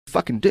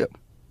fucking do.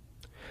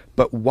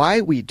 But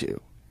why we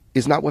do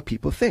is not what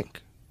people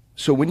think.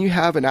 So when you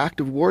have an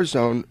active war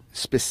zone,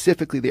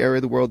 specifically the area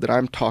of the world that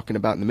I'm talking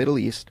about in the Middle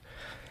East,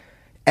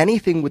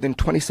 anything within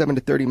 27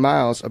 to 30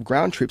 miles of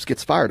ground troops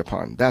gets fired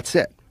upon. That's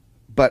it.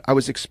 But I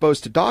was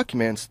exposed to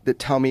documents that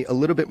tell me a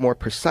little bit more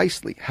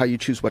precisely how you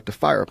choose what to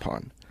fire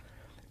upon.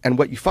 And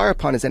what you fire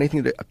upon is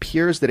anything that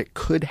appears that it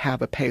could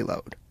have a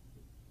payload.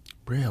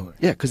 Really?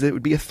 Yeah, because it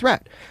would be a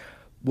threat.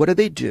 What do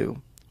they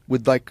do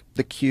with, like,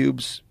 the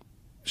cubes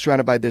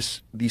surrounded by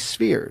these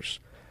spheres?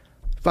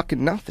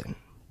 Fucking nothing,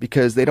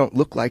 because they don't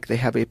look like they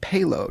have a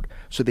payload.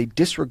 So they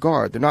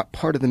disregard. They're not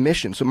part of the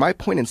mission. So my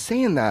point in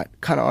saying that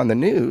kind of on the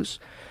news,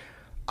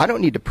 I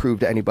don't need to prove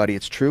to anybody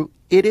it's true.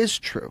 It is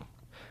true.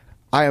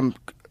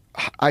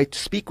 I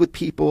speak with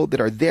people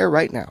that are there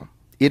right now.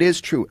 It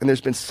is true. And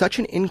there's been such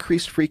an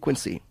increased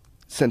frequency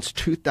since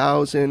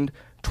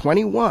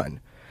 2021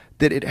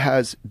 that it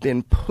has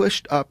been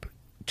pushed up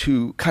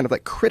to kind of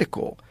like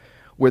critical,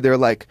 where they're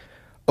like,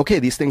 okay,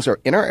 these things are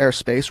in our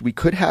airspace. We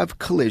could have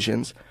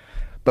collisions.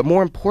 But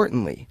more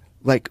importantly,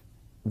 like,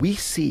 we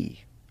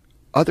see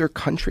other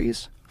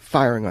countries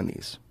firing on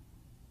these.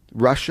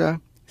 Russia,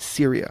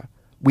 Syria.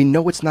 We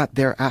know it's not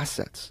their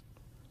assets.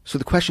 So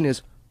the question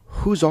is,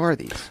 whose are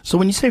these? So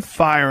when you say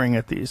firing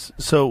at these,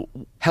 so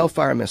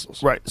Hellfire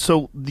missiles. Right.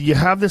 So you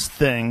have this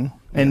thing,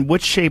 and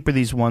what shape are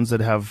these ones that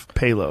have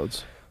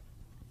payloads?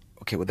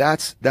 Okay, well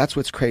that's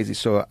what's crazy.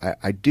 So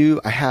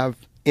I have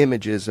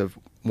images of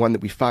one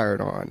that we fired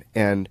on,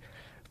 and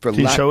for can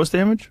you show us the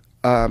image?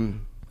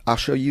 I'll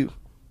show you.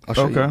 I'll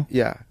show you.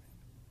 Yeah.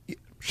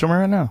 Show me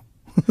right now.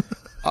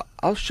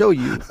 I'll show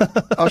you.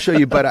 I'll show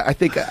you. But I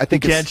think you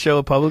can't show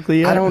it publicly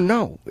yet. I don't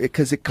know,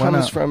 because it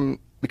comes from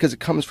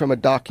a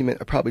document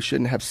I probably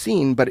shouldn't have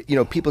seen. But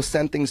people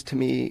send things to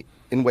me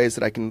in ways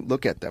that I can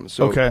look at them.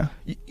 So okay.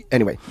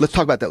 Anyway, let's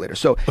talk about that later.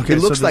 So okay, it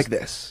looks like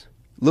this.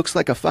 Looks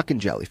like a fucking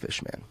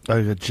jellyfish, man.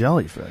 Like a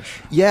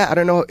jellyfish? Yeah, I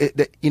don't know.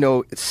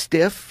 It's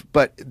stiff,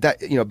 but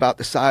that about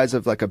the size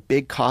of like a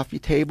big coffee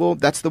table.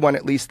 That's the one,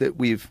 at least, that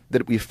we've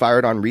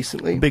fired on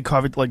recently. Big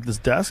coffee, like this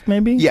desk,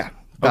 maybe? Yeah,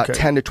 about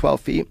 10 to 12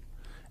 feet.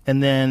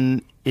 And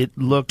then it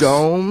looks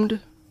domed,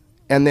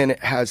 and then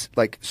it has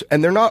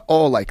and they're not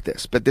all like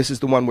this, but this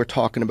is the one we're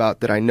talking about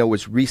that I know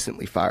was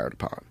recently fired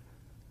upon.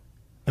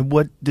 And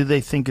what do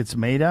they think it's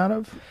made out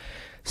of?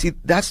 See,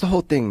 that's the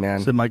whole thing,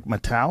 man. Is it like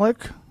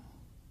metallic?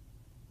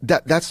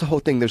 That's the whole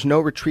thing. There's no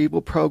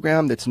retrieval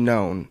program that's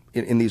known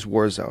in these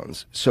war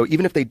zones. So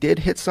even if they did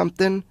hit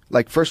something,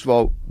 like, first of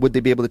all, would they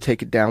be able to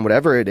take it down,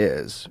 whatever it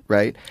is,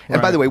 right?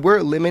 And by the way, we're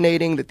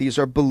eliminating that these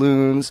are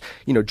balloons,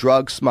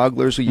 drug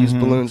smugglers who use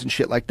balloons and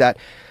shit like that.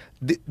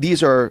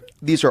 These are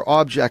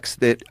objects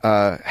that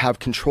have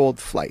controlled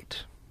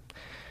flight.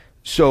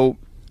 So,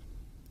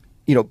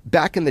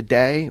 back in the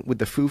day with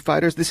the Foo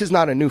Fighters, this is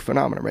not a new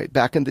phenomenon, right?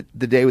 Back in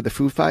the day with the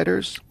Foo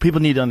Fighters.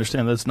 People need to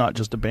understand that it's not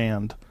just a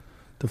band.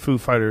 The Foo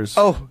Fighters.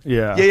 Oh,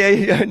 yeah.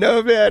 Yeah.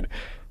 No, man.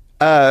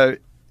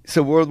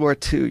 So World War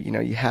II,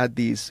 you had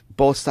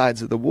both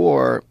sides of the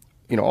war,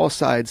 all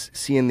sides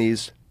seeing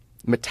these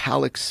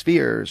metallic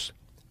spheres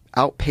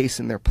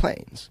outpacing their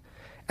planes.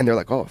 And they're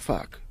like, oh,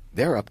 fuck,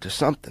 they're up to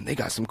something. They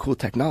got some cool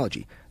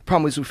technology. The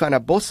problem is we find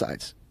out both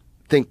sides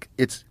think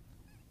it's,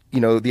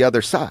 the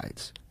other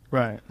sides.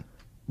 Right.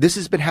 This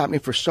has been happening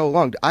for so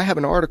long. I have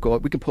an article.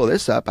 We can pull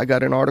this up. I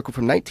got an article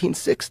from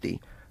 1960.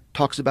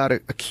 Talks about a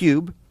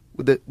cube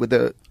with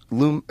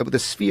a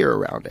sphere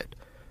around it.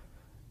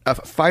 A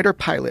fighter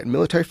pilot,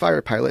 military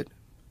fighter pilot,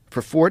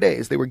 for 4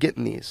 days they were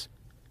getting these.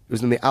 It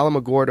was in the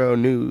Alamogordo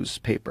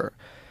newspaper.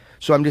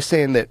 So I'm just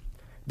saying that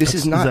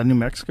is not. Is that New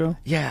Mexico?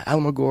 Yeah,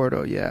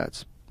 Alamogordo. Yeah,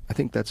 I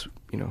think that's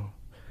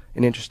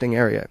an interesting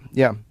area.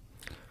 Yeah.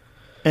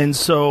 And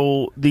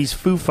so these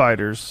Foo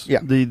Fighters,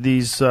 yeah.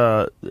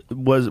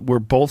 Were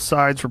both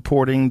sides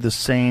reporting the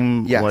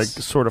same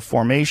sort of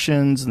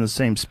formations and the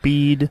same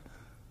speed?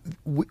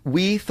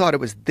 We thought it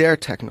was their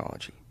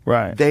technology.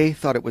 Right. They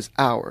thought it was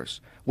ours.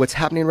 What's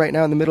happening right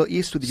now in the Middle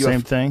East with the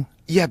same thing?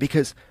 Yeah,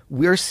 because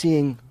we're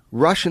seeing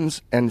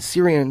Russians and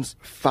Syrians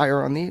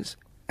fire on these,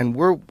 and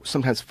we're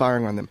sometimes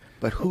firing on them.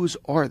 But whose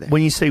are they?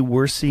 When you say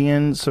we're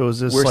seeing, so is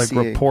this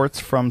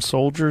reports from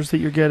soldiers that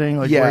you're getting?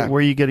 Like, yeah. Where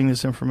are you getting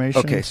this information?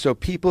 Okay, so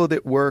people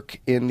that work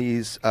in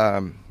these,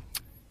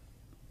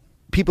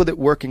 people that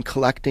work in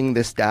collecting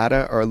this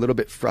data are a little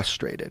bit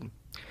frustrated.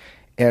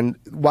 And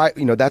why,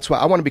 that's why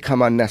I want to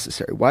become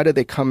unnecessary. Why do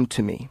they come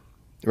to me,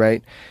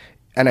 right?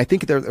 And I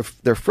think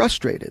they're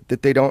frustrated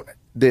that they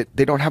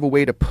don't have a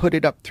way to put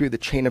it up through the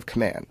chain of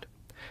command.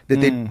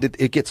 That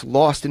it gets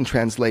lost in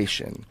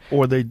translation.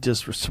 Or they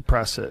just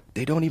suppress it.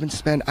 They don't even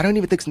spend, I don't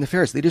even think it's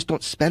nefarious. They just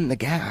don't spend the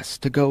gas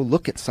to go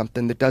look at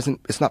something that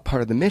it's not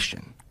part of the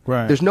mission.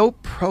 Right. There's no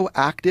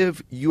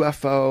proactive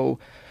UFO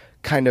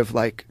kind of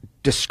like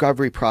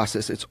discovery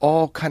process. It's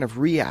all kind of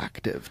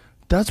reactive.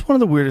 That's one of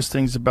the weirdest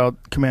things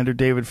about Commander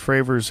David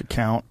Fravor's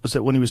account, was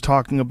that when he was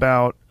talking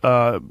about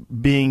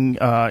being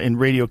in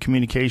radio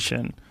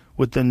communication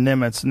with the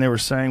Nimitz, and they were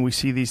saying, we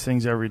see these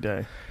things every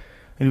day.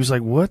 And he was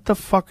like, what the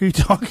fuck are you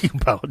talking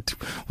about?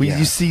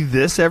 You see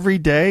this every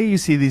day? You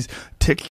see these